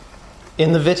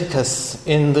In Leviticus,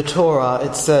 in the Torah,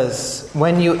 it says,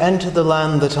 "When you enter the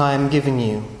land that I am giving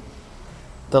you,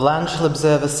 the land shall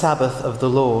observe a Sabbath of the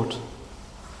Lord.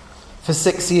 For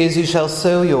 6 years you shall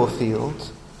sow your field,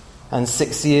 and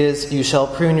 6 years you shall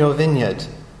prune your vineyard,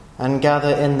 and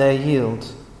gather in their yield.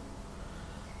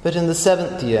 But in the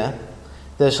 7th year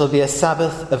there shall be a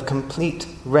Sabbath of complete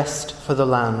rest for the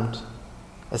land,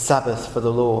 a Sabbath for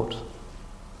the Lord.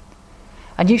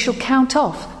 And you shall count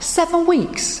off 7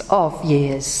 weeks of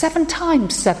years, 7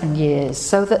 times 7 years,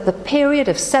 so that the period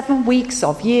of 7 weeks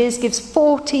of years gives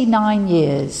 49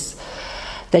 years.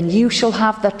 Then you shall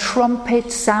have the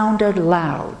trumpet sounded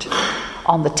loud.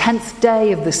 On the 10th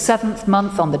day of the 7th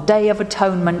month, on the Day of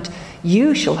Atonement,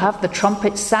 you shall have the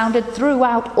trumpet sounded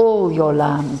throughout all your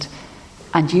land.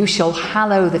 And you shall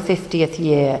hallow the 50th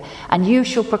year, and you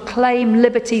shall proclaim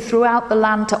liberty throughout the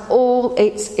land to all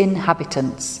its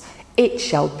inhabitants. It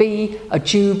shall be a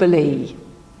jubilee."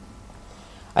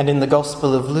 And in the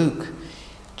Gospel of Luke,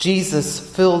 Jesus,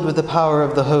 filled with the power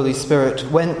of the Holy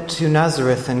Spirit, went to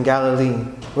Nazareth in Galilee,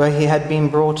 where he had been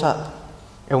brought up,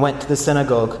 and went to the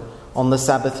synagogue on the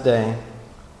Sabbath day.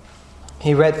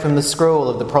 He read from the scroll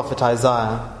of the prophet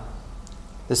Isaiah,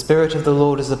 "The Spirit of the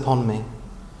Lord is upon me,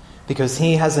 because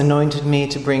he has anointed me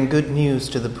to bring good news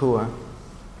to the poor.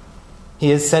 He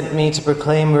has sent me to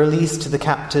proclaim release to the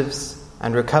captives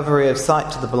and recovery of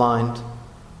sight to the blind,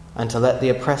 and to let the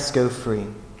oppressed go free,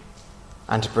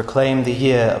 and to proclaim the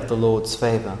year of the Lord's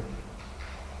favour."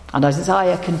 And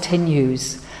Isaiah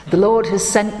continues, "The Lord has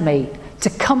sent me to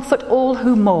comfort all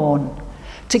who mourn,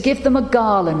 to give them a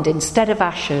garland instead of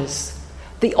ashes,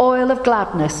 the oil of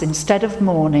gladness instead of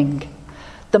mourning,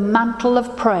 the mantle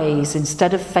of praise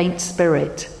instead of faint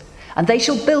spirit. And they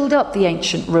shall build up the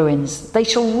ancient ruins. They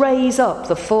shall raise up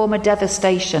the former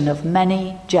devastation of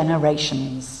many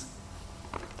generations."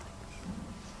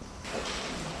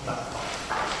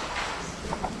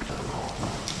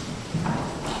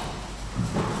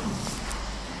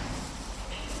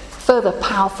 Further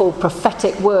powerful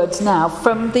prophetic words now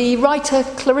from the writer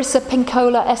Clarissa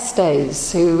Pinkola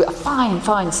Estes, who a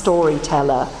fine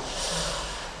storyteller.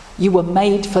 "You were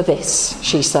made for this,"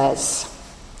 she says.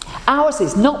 "Ours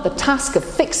is not the task of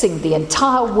fixing the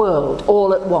entire world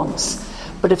all at once,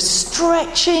 but of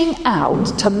stretching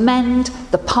out to mend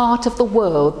the part of the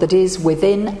world that is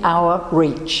within our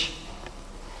reach.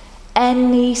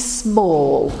 Any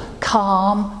small,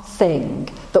 calm thing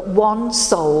that one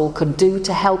soul can do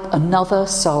to help another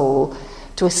soul,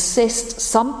 to assist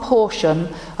some portion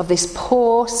of this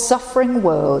poor, suffering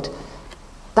world,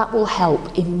 that will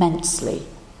help immensely.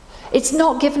 It's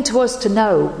not given to us to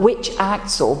know which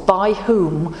acts or by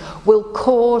whom will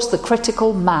cause the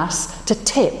critical mass to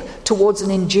tip towards an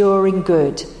enduring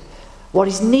good. What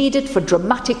is needed for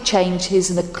dramatic change is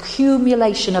an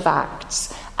accumulation of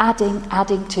acts, adding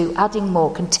more,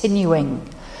 continuing.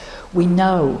 We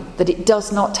know that it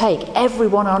does not take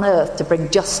everyone on earth to bring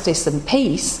justice and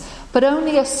peace, but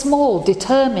only a small,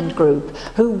 determined group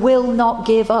who will not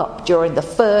give up during the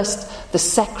first, the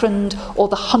second, or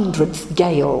the 100th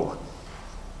gale.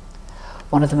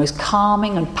 One of the most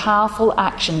calming and powerful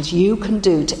actions you can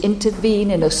do to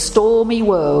intervene in a stormy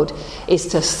world is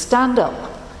to stand up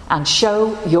and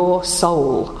show your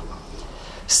soul.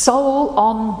 Soul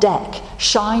on deck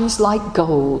shines like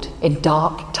gold in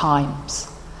dark times.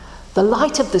 The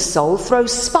light of the soul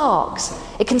throws sparks.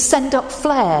 It can send up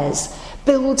flares,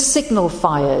 build signal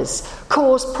fires,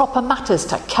 cause proper matters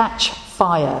to catch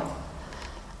fire.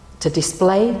 To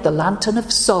display the lantern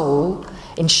of soul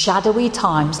in shadowy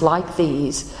times like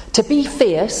these, to be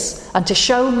fierce and to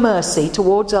show mercy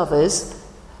towards others,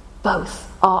 both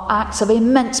are acts of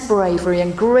immense bravery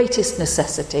and greatest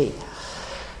necessity.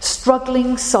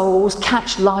 Struggling souls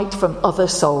catch light from other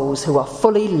souls who are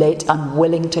fully lit and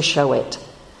willing to show it.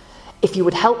 If you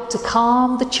would help to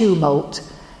calm the tumult,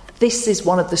 this is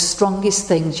one of the strongest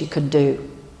things you can do.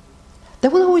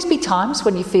 There will always be times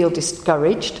when you feel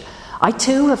discouraged. I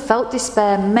too have felt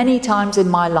despair many times in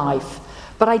my life,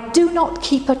 but I do not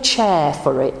keep a chair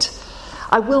for it.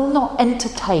 I will not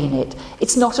entertain it.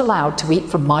 It's not allowed to eat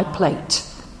from my plate.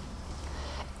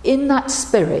 In that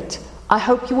spirit, I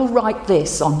hope you will write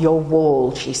this on your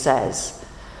wall, she says.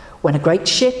 When a great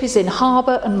ship is in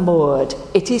harbour and moored,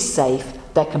 it is safe,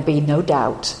 there can be no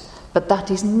doubt. But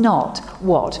that is not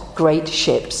what great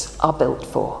ships are built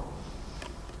for.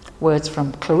 Words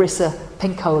from Clarissa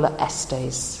Pinkola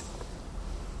Estes.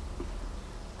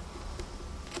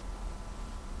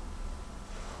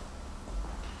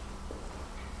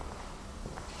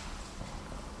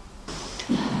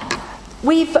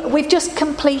 We've just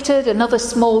completed another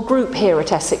small group here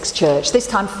at Essex Church, this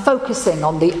time focusing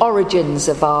on the origins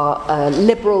of our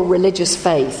liberal religious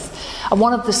faith. And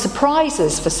one of the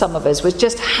surprises for some of us was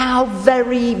just how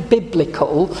very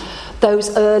biblical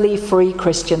those early free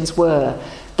Christians were.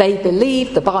 They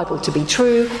believed the Bible to be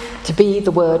true, to be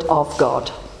the Word of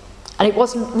God. And it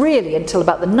wasn't really until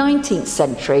about the 19th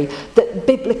century that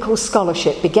biblical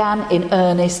scholarship began in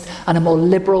earnest and a more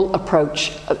liberal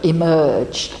approach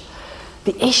emerged.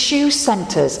 The issue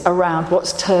centres around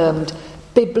what's termed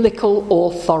biblical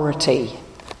authority.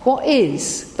 What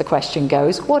is, the question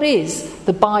goes, what is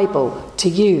the Bible to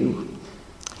you?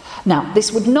 Now,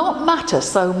 this would not matter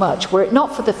so much were it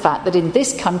not for the fact that in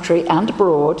this country and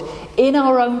abroad, in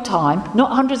our own time,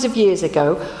 not hundreds of years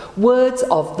ago, words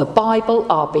of the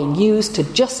Bible are being used to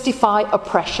justify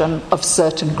oppression of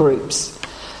certain groups.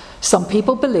 Some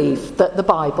people believe that the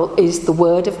Bible is the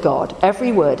Word of God,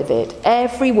 every word of it,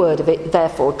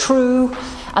 therefore true,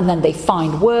 and then they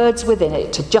find words within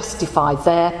it to justify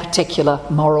their particular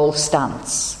moral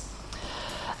stance.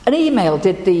 An email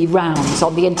did the rounds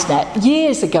on the internet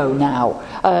years ago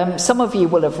now. Some of you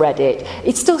will have read it.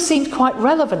 It still seems quite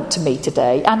relevant to me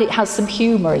today, and it has some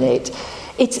humour in it.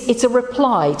 It's a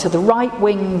reply to the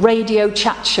right-wing radio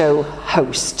chat show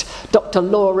host, Dr.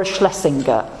 Laura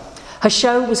Schlesinger. Her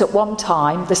show was at one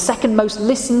time the second most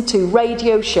listened to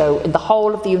radio show in the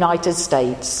whole of the United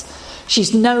States.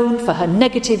 She's known for her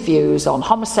negative views on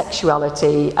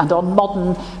homosexuality and on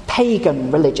modern pagan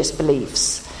religious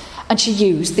beliefs. And she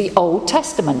used the Old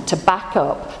Testament to back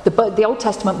up, the Old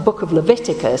Testament book of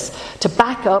Leviticus, to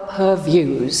back up her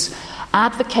views,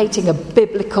 advocating a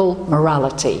biblical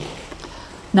morality.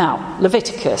 Now,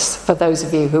 Leviticus, for those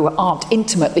of you who aren't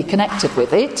intimately connected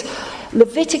with it,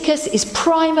 Leviticus is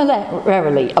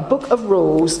primarily a book of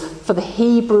rules for the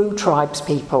Hebrew tribes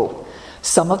people.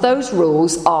 Some of those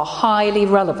rules are highly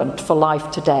relevant for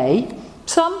life today,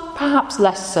 some perhaps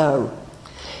less so.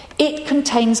 It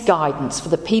contains guidance for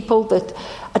the people that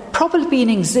had probably been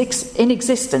in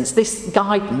existence, this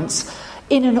guidance,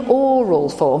 in an oral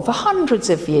form for hundreds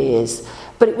of years,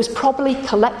 but it was probably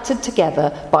collected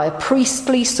together by a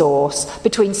priestly source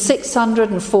between 600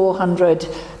 and 400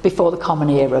 before the Common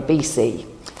Era, BC.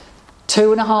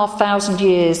 2,500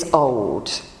 years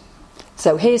old.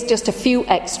 So here's just a few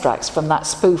extracts from that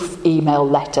spoof email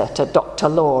letter to Dr.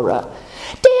 Laura.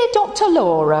 Dear Dr.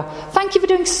 Laura, thank you for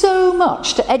doing so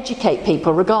much to educate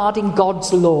people regarding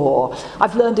God's law.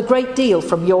 I've learned a great deal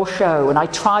from your show, and I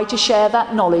try to share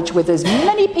that knowledge with as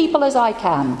many people as I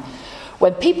can.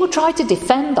 When people try to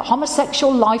defend the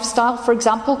homosexual lifestyle, for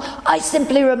example, I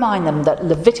simply remind them that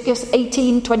Leviticus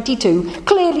 18:22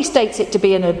 clearly states it to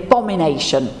be an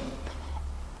abomination.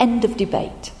 End of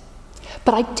debate.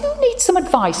 But I do need some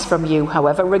advice from you,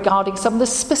 however, regarding some of the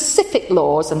specific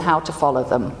laws and how to follow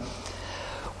them.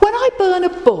 When I burn a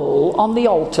bull on the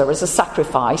altar as a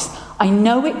sacrifice, I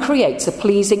know it creates a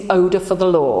pleasing odour for the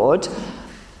Lord.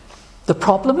 The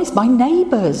problem is my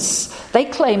neighbours. They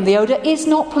claim the odour is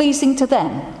not pleasing to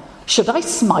them. Should I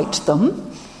smite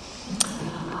them?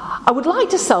 I would like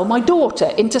to sell my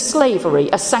daughter into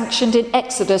slavery as sanctioned in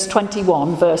Exodus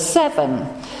 21 verse 7.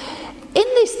 In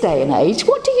this day and age,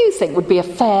 what do you think would be a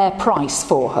fair price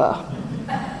for her?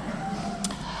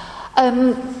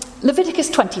 Leviticus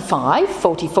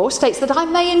 25:44 states that I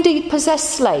may indeed possess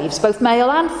slaves, both male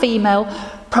and female,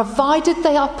 provided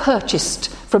they are purchased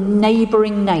from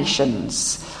neighbouring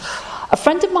nations. A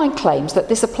friend of mine claims that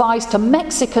this applies to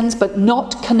Mexicans but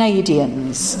not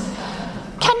Canadians.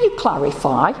 Can you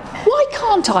clarify? Why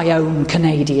can't I own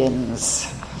Canadians?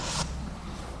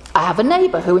 I have a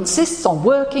neighbour who insists on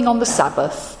working on the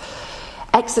Sabbath.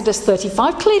 Exodus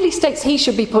 35 clearly states he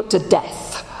should be put to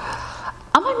death.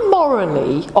 Am I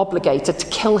morally obligated to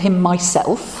kill him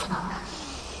myself?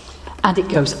 And it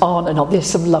goes on and on. There's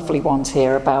some lovely ones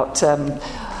here about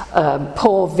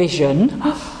poor vision,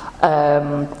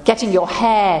 getting your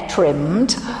hair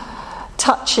trimmed,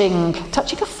 touching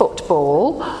a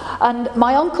football. And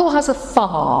my uncle has a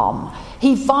farm.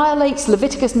 He violates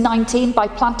Leviticus 19 by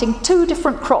planting 2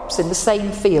 different crops in the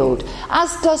same field,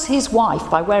 as does his wife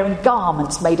by wearing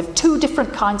garments made of 2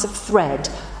 different kinds of thread,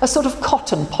 a sort of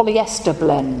cotton polyester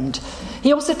blend.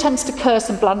 He also tends to curse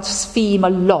and blaspheme a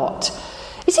lot.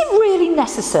 Is it really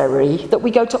necessary that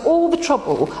we go to all the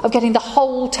trouble of getting the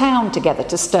whole town together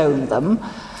to stone them?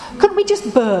 Couldn't we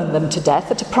just burn them to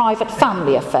death at a private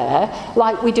family affair,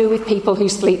 like we do with people who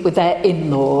sleep with their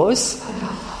in-laws?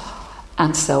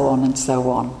 And so on and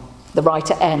so on. The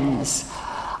writer ends.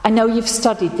 I know you've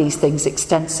studied these things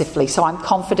extensively, so I'm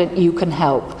confident you can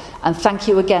help. And thank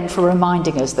you again for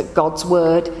reminding us that God's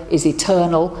word is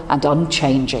eternal and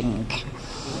unchanging.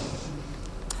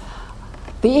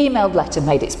 The emailed letter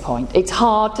made its point. It's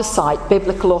hard to cite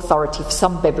biblical authority for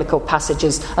some biblical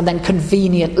passages and then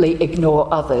conveniently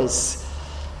ignore others.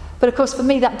 But of course, for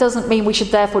me, that doesn't mean we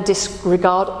should therefore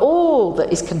disregard all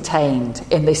that is contained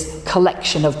in this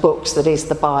collection of books that is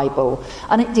the Bible.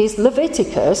 And it is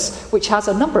Leviticus, which has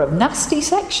a number of nasty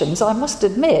sections, I must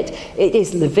admit. It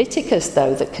is Leviticus,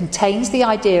 though, that contains the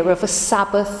idea of a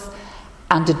Sabbath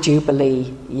and a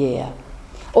Jubilee year.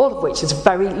 All of which is a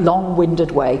very long-winded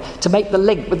way to make the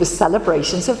link with the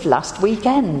celebrations of last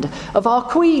weekend, of our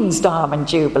Queen's Diamond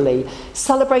Jubilee,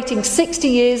 celebrating 60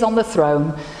 years on the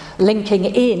throne, linking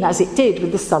in, as it did,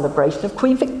 with the celebration of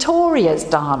Queen Victoria's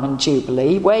Diamond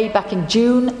Jubilee way back in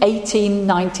June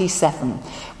 1897,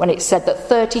 when it said that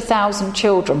 30,000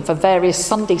 children for various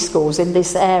Sunday schools in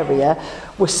this area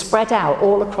were spread out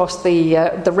all across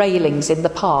the railings in the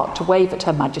park to wave at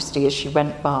Her Majesty as she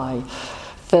went by.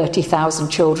 30,000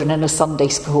 children in a Sunday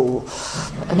school,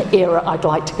 an era I'd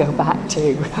like to go back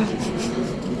to.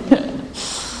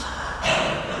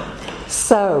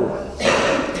 So,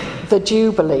 the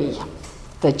Jubilee.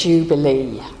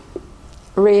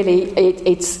 Really,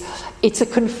 it's a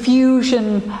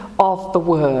confusion of the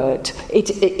word.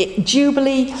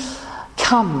 Jubilee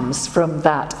comes from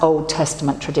that Old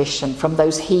Testament tradition, from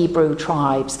those Hebrew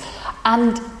tribes,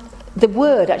 and the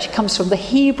word actually comes from the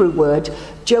Hebrew word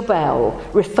Jobel,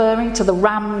 referring to the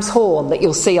ram's horn that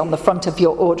you'll see on the front of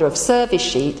your order of service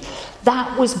sheet.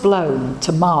 That was blown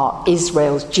to mark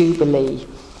Israel's Jubilee.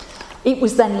 It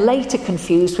was then later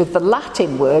confused with the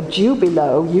Latin word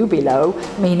jubilo,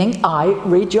 meaning I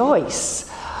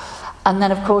rejoice. And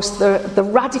then, of course, the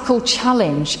radical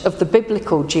challenge of the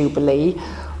biblical Jubilee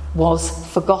was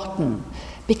forgotten,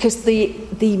 because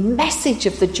the message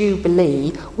of the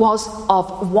Jubilee was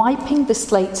of wiping the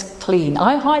slate clean.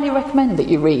 I highly recommend that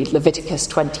you read Leviticus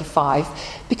 25,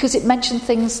 because it mentioned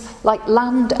things like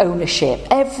land ownership.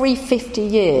 Every 50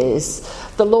 years,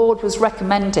 the Lord was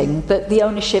recommending that the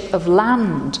ownership of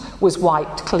land was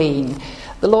wiped clean.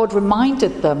 The Lord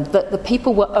reminded them that the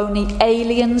people were only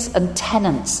aliens and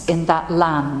tenants in that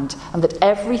land, and that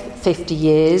every 50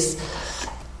 years,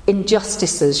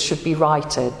 injustices should be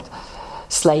righted.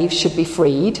 Slaves should be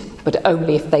freed, but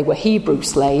only if they were Hebrew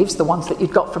slaves, the ones that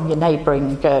you'd got from your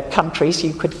neighbouring countries,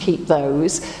 you could keep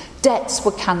those. Debts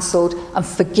were cancelled and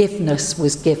forgiveness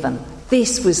was given.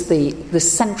 This was the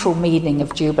central meaning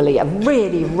of Jubilee, a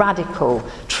really radical,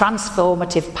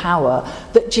 transformative power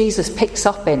that Jesus picks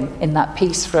up in that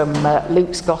piece from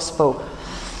Luke's Gospel.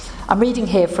 I'm reading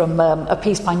here from a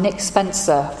piece by Nick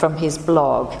Spencer from his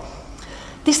blog.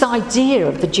 This idea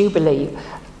of the Jubilee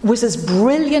was as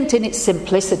brilliant in its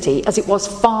simplicity as it was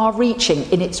far-reaching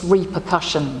in its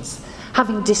repercussions.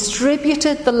 Having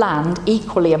distributed the land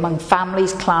equally among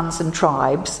families, clans and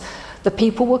tribes, the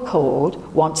people were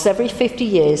called, once every 50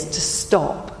 years, to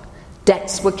stop.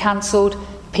 Debts were cancelled,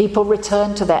 people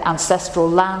returned to their ancestral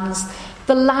lands.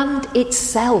 The land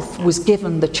itself was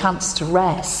given the chance to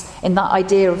rest, in that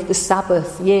idea of the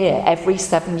Sabbath year, every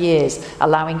 7 years,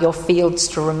 allowing your fields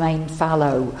to remain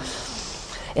fallow.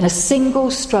 In a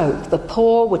single stroke, the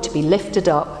poor were to be lifted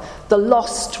up, the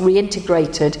lost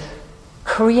reintegrated,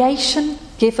 creation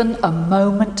given a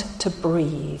moment to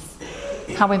breathe.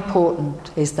 How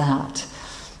important is that?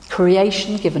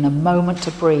 Creation given a moment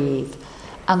to breathe,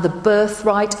 and the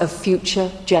birthright of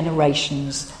future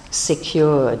generations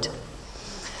secured.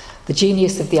 The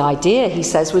genius of the idea, he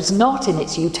says, was not in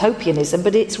its utopianism,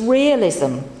 but its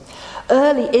realism.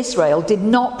 Early Israel did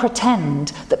not pretend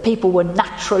that people were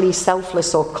naturally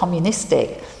selfless or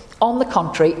communistic. On the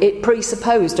contrary, it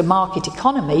presupposed a market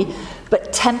economy,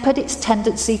 but tempered its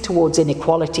tendency towards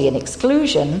inequality and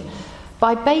exclusion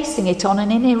by basing it on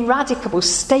an ineradicable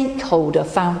stakeholder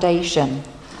foundation.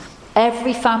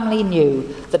 Every family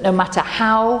knew that no matter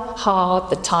how hard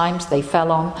the times they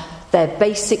fell on, their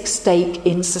basic stake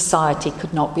in society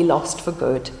could not be lost for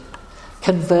good.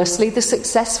 Conversely, the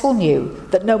successful knew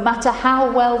that no matter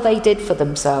how well they did for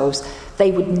themselves,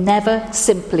 they would never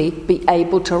simply be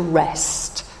able to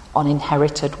rest on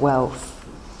inherited wealth.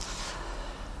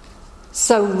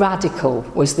 So radical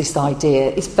was this idea,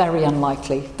 it's very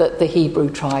unlikely that the Hebrew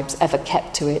tribes ever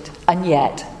kept to it, and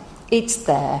yet it's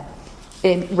there,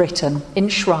 written,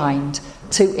 enshrined,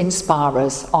 to inspire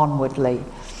us onwardly.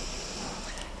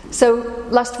 So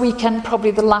last weekend,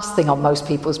 probably the last thing on most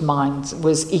people's minds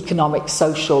was economic,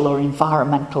 social or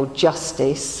environmental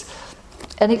justice.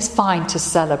 And it's fine to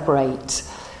celebrate.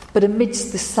 But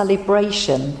amidst the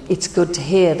celebration, it's good to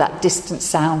hear that distant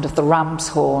sound of the ram's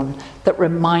horn that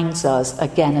reminds us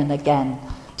again and again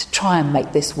to try and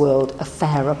make this world a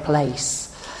fairer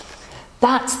place.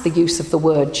 That's the use of the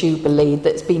word Jubilee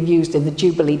that's been used in the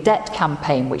Jubilee Debt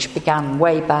Campaign, which began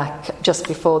way back just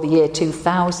before the year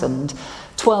 2000.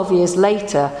 12 years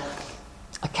later,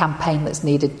 a campaign that's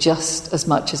needed just as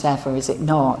much as ever, is it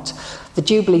not? The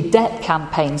Jubilee Debt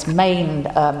Campaign's main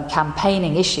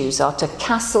campaigning issues are to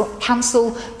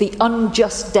cancel the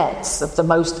unjust debts of the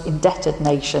most indebted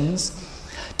nations,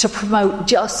 to promote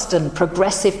just and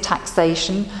progressive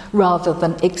taxation rather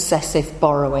than excessive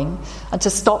borrowing, and to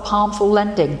stop harmful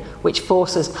lending, which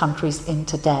forces countries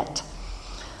into debt.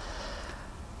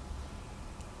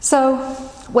 So,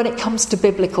 when it comes to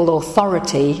biblical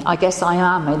authority, I guess I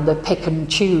am in the pick and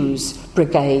choose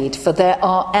brigade, for there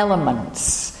are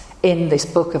elements in this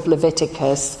book of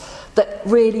Leviticus that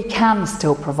really can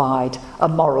still provide a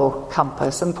moral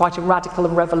compass, and quite a radical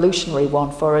and revolutionary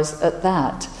one for us at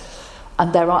that.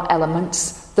 And there are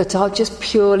elements that are just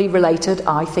purely related,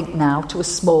 I think now, to a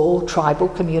small tribal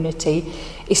community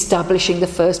establishing the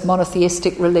first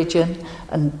monotheistic religion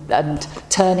and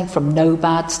turning from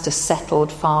nomads to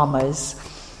settled farmers.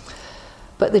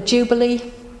 But the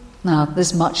Jubilee, now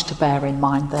there's much to bear in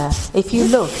mind there. If you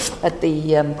look at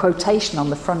the quotation on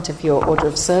the front of your order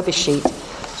of service sheet,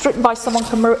 it's written by someone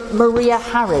called Maria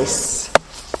Harris.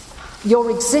 Your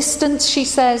existence, she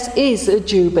says, is a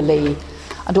Jubilee,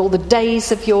 and all the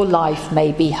days of your life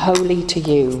may be holy to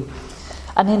you.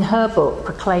 And in her book,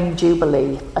 Proclaim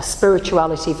Jubilee, A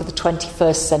Spirituality for the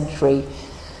 21st Century,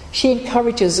 she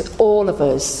encourages all of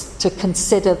us to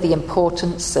consider the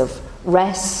importance of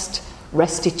rest,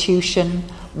 restitution,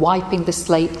 wiping the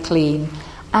slate clean,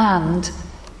 and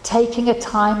taking a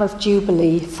time of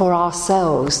Jubilee for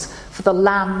ourselves, for the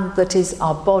land that is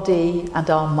our body and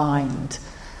our mind.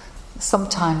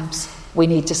 Sometimes we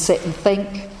need to sit and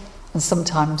think, and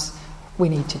sometimes we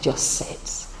need to just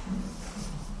sit.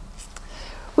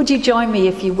 Would you join me,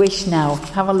 if you wish now,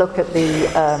 have a look at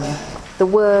the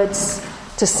words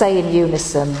to say in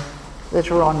unison that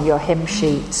are on your hymn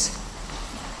sheet.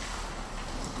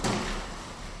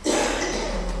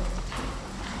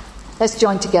 Let's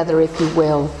join together, if you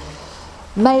will.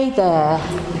 May there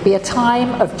be a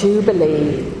time of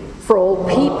Jubilee for all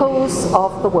peoples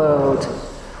of the world,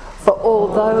 for all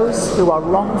those who are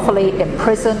wrongfully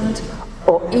imprisoned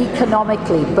or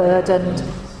economically burdened,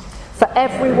 for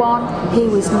everyone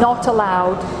who is not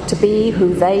allowed to be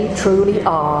who they truly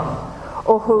are,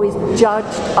 or who is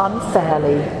judged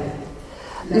unfairly.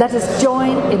 Let us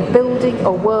join in building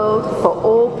a world for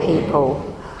all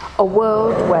people, a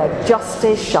world where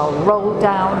justice shall roll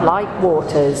down like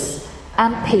waters,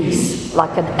 and peace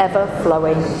like an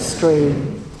ever-flowing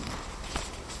stream.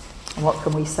 And what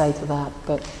can we say to that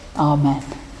but Amen.